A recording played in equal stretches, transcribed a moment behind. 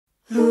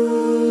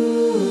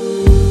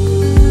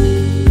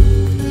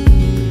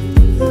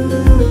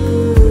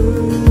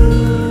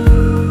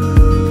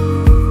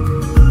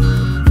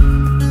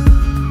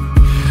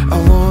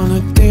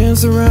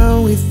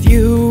Around with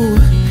you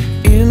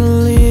in a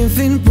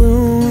living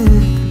room.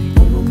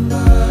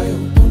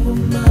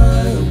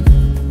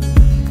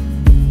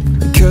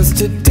 Cause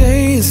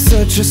today is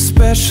such a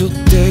special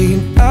day,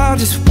 and I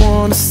just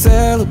wanna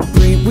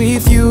celebrate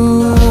with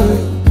you.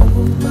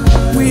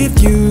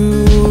 With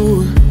you.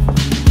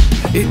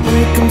 It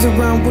only comes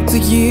around once a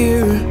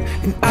year,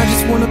 and I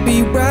just wanna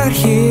be right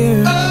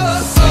here.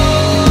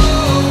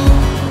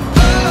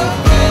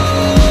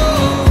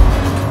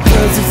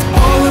 Cause it's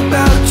all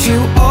about you,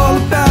 all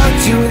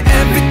about you, and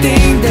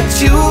everything that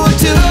you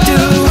do.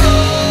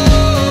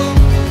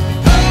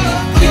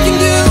 We can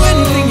do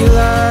anything you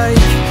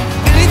like,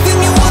 anything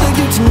you wanna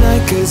do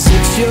tonight, cause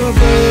it's your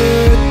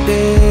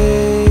birthday.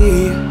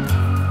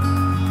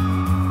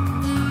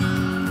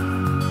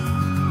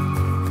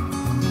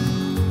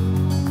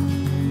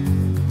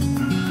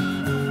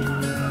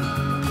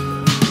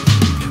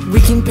 We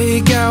can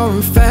pick out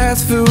on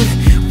fast food,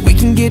 we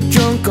can get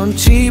drunk on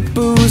cheap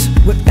booze.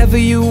 Whatever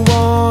you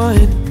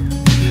want,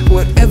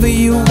 whatever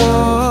you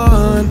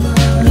want.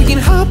 We can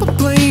hop a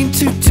plane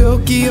to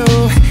Tokyo,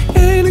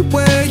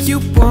 anywhere you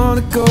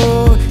wanna go,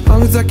 as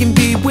long as I can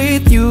be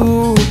with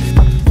you.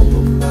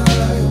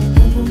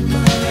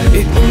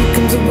 It only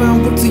comes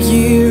around once a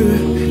year,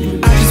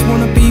 and I just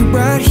wanna be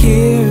right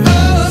here.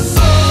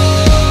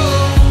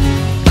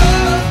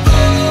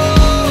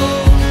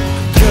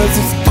 Cause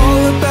it's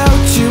all about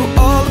you,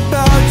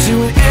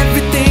 and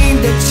everything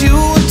that you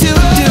do.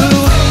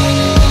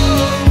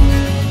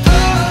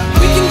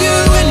 We can do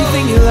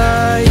anything you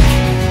like,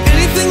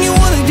 anything you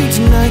wanna do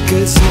tonight,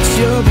 cause it's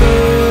your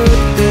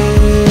birthday.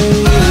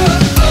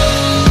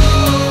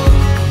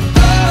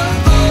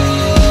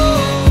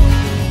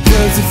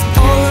 Cause it's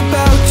all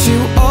about you,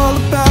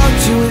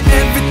 and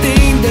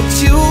everything that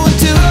you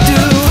do.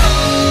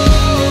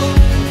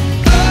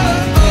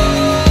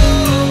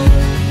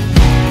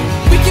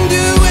 We can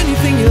do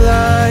anything you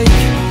like,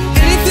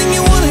 anything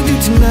you wanna do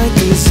tonight,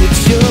 cause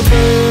it's your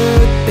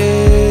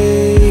birthday.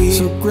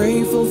 So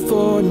grateful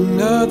for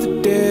another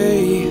day,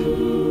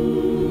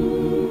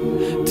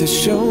 to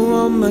show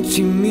how much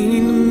you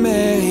mean to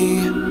me.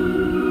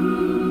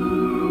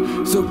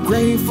 So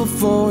grateful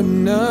for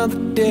another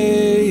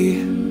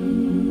day,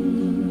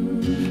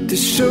 to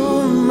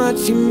show how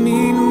much you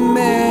mean to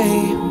me.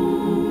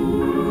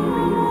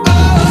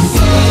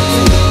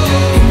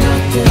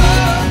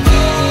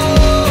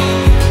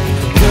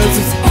 Cause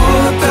it's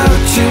all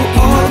about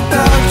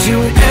you,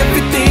 and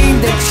everything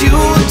that you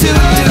do.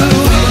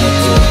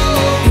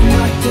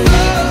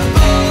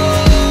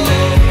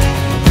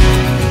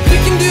 We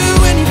can do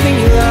anything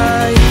you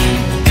like,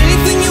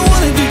 anything you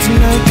wanna do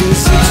tonight,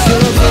 cause it's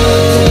your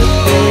birthday.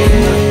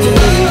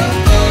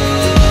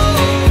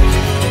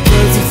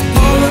 Cause it's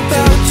all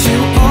about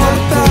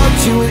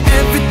you, and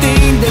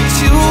everything that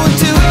you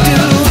do.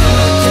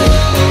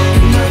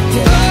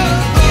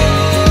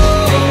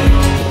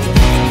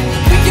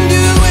 We can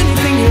do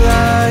anything you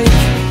like,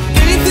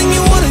 anything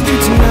you wanna do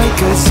tonight,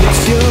 cause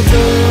it's your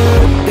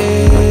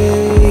birthday.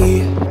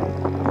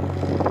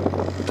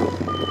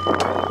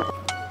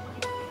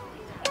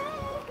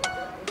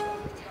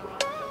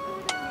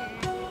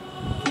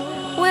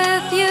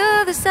 With you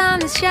the sun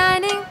is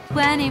shining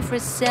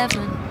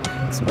 24/7.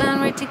 Cause when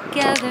we're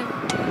together,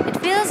 it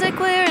feels like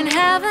we're in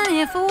heaven.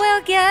 If it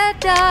will get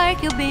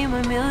dark, you'll be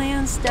my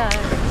million stars.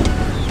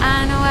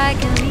 I know I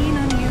can lean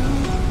on you.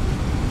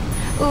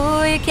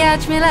 Ooh, you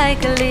catch me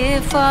like a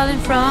leaf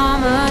falling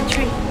from a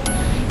tree.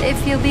 If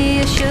you'll be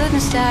a shooting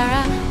star,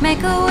 I'll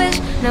make a wish.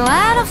 No,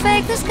 I don't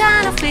fake this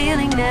kind of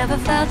feeling, never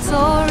felt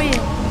so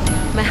real.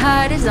 My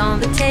heart is on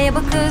the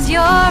table cause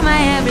you're my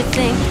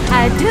everything.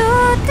 I do.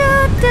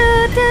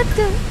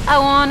 I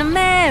wanna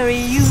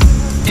marry you.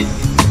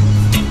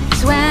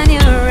 Cause when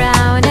you're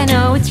around, I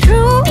know it's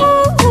true.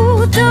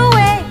 The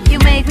way you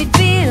make me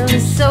feel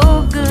is so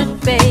good,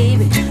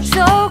 baby.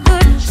 So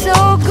good,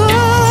 so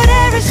good.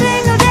 Every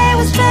single day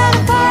was fell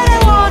apart. I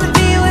wanna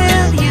be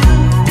with you.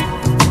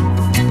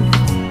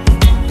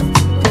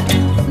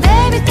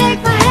 Baby, take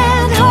my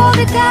hand, hold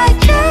it tight,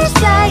 just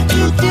like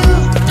you do.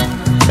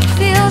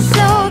 Feels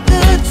so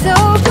good, so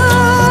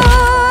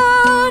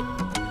good.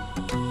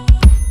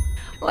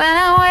 When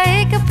I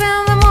wake up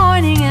in the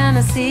morning and I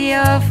see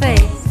your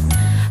face,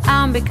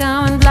 I'm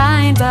becoming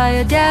blind by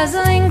your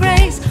dazzling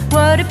grace.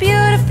 What a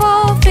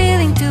beautiful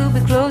feeling to be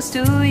close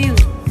to you.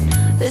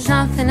 There's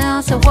nothing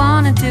else I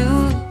wanna do.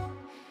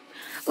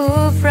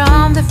 Ooh,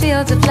 from the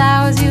fields of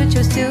flowers you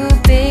chose to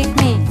pick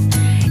me.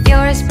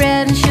 You're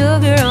spreading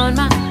sugar on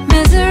my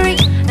misery.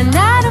 And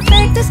I don't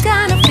fake this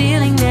kind of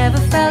feeling, never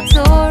felt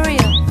so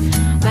real.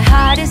 My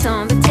heart is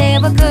on the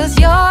table cause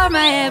you're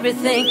my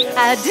everything.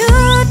 I do.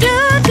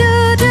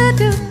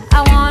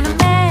 I wanna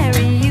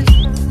marry you.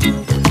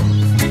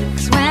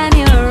 Cause when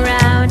you're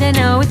around, I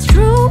know it's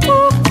true.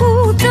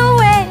 The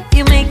way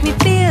you make me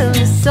feel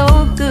is so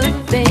good,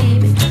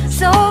 baby.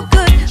 So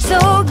good,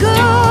 so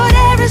good.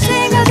 Every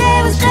single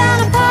day was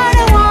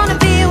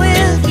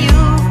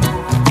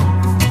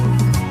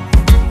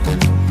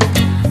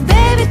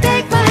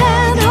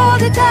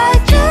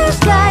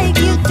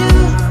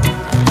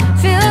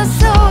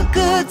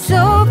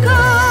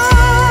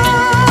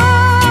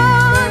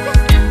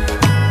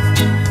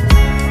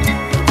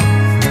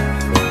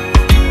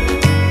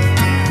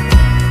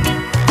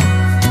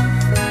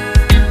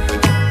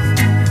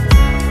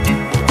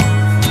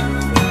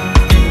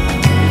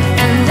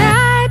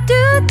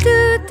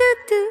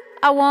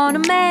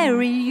wanna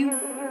marry you.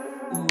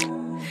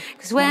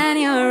 Cause when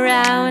you're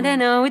around I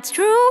know it's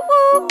true.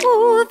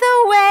 The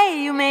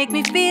way you make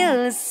me feel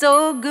is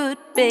so good,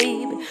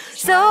 baby.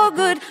 So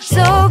good,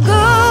 so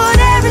good.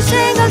 Every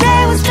single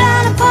day we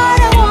stand apart,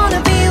 I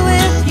wanna be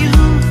with you.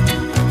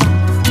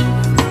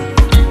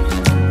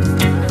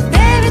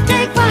 Baby,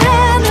 take my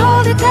hand,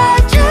 hold it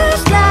tight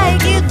just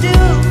like you do.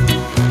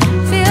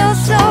 Feels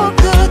so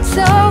good,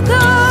 so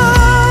good.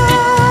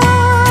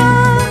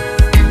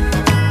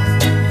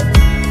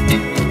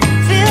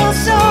 Feels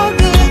so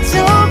good,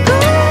 so good.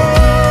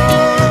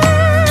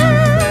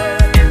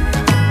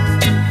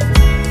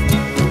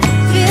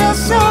 Feels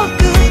so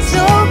good,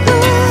 so good.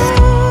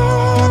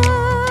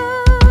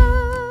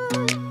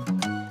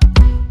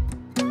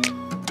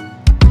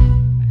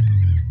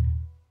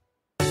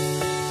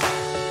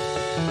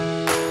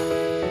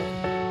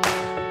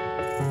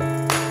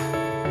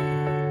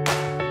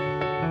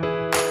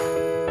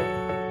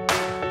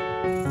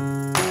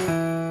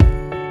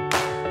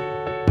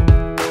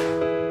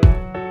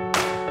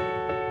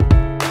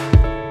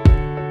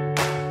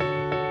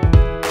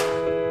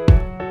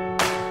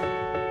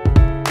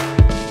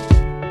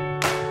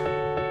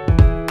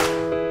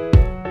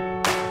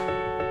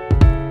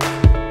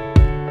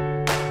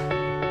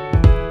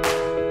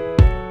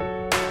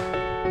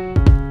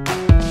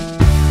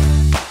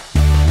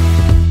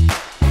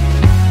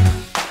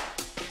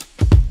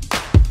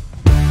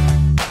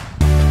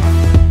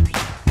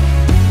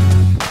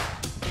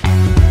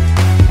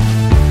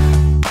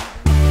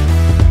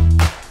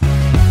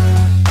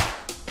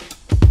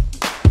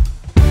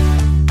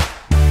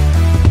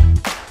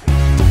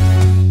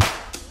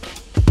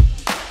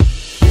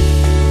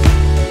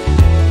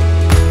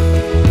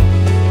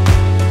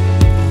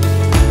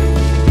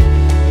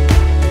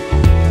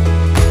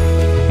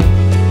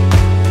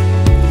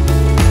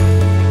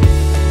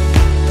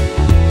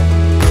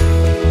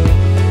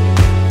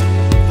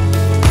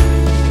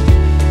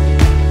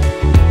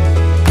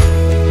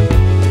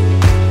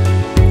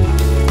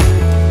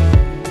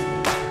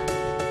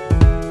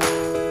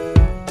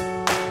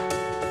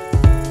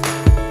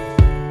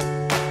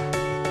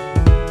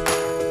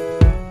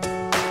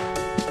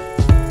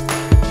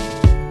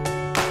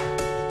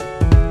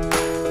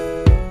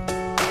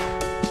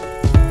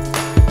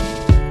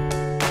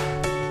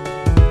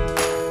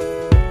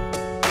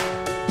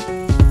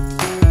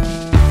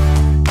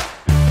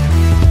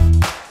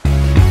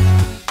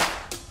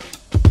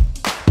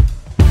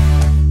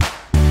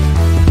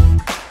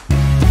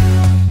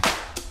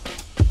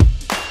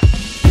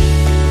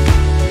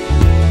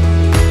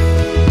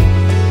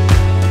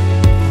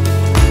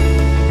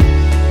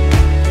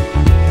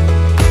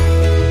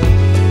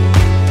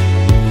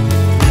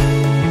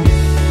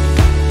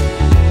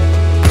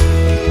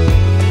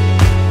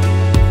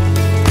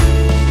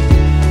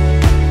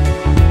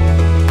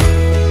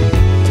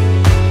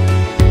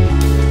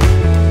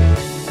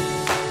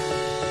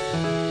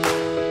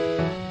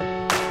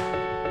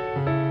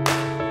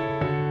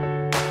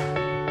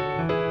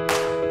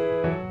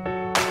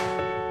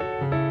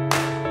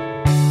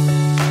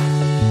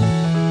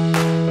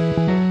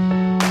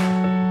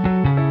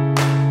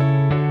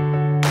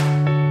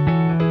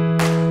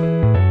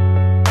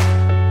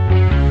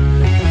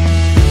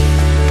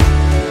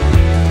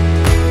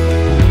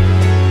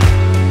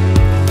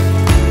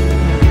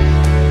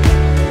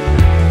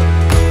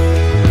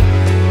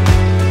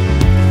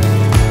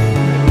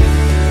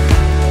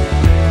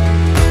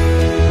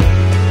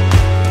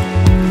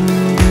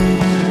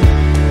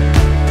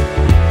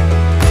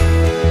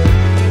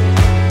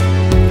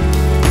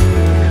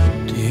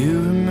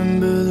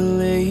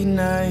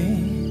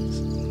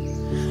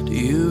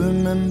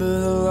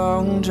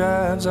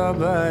 All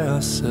by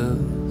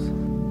ourselves,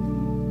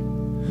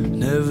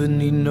 never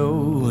need no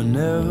one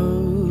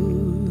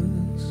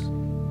else.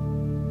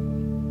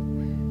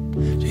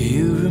 Do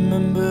you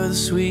remember the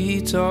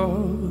sweet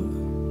talk,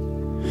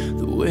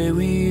 the way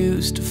we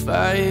used to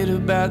fight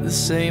about the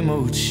same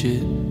old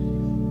shit,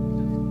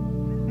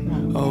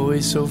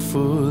 always so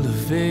full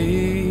of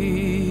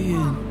it?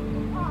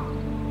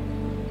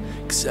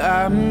 'Cause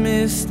I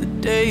miss the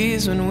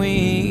days when we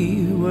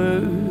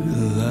were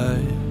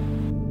alive,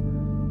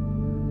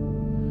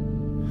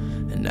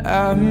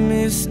 I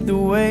miss the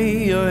way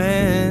your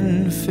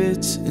hand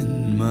fits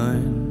in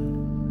mine.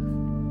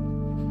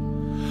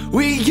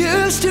 We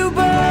used to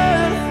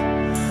burn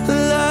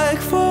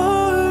like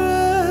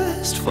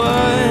forest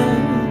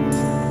fires,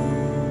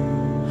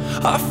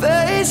 our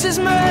faces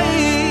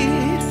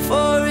made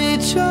for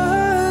each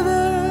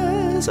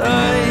other's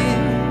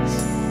eyes.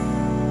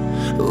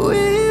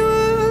 We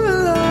were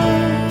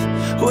alive,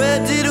 where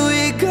did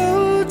we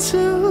go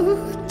to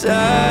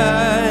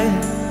die?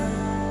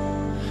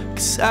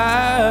 'Cause I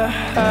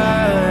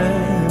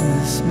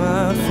miss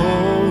my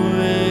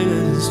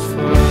forest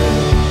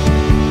fire.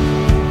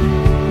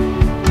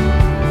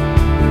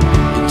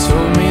 You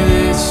told me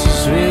this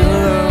was real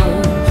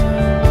love.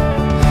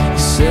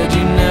 You said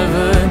you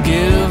never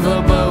give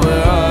up, but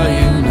where are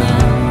you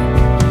now?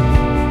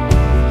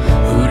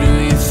 Who do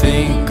you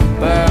think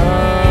about?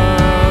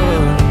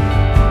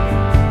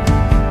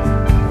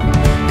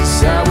 'Cause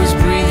I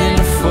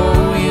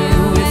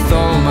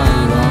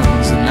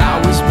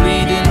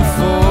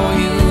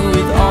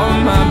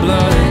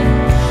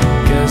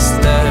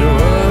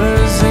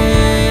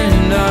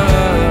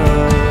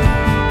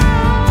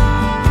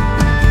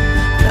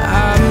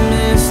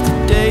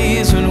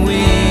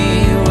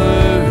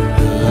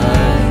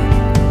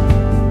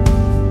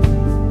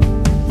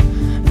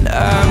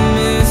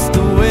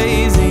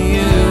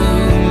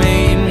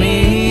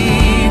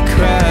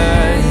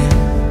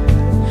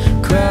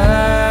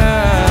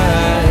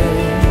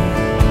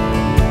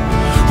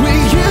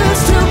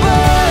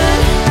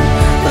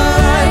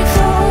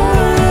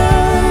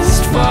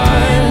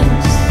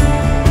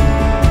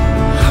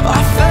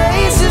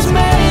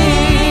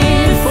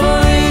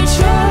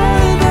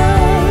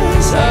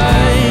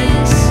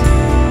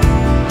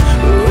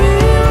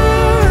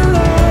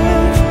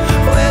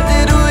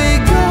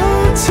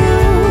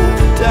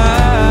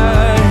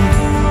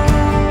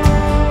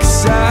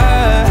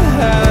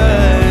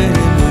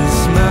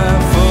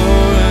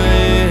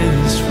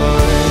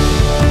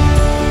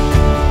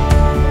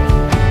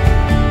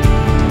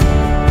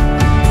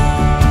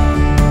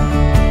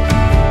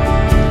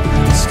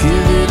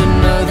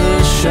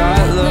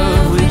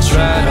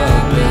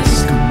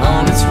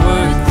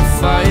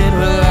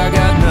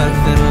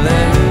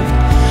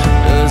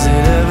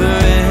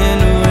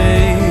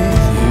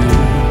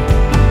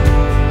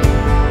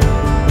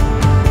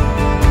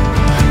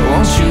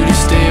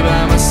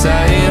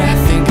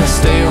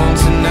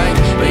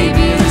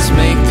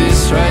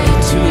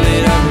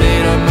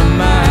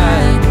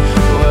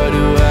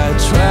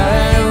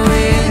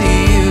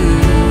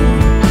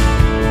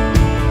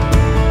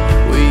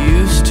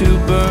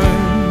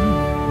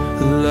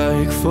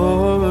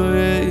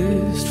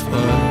forest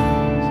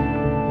fires.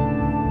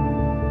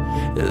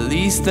 At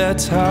least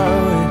that's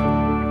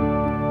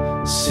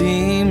how it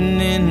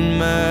seemed in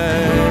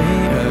my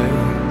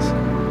eyes.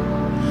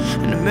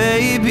 And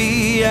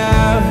maybe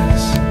I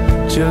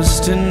was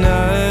just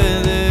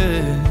another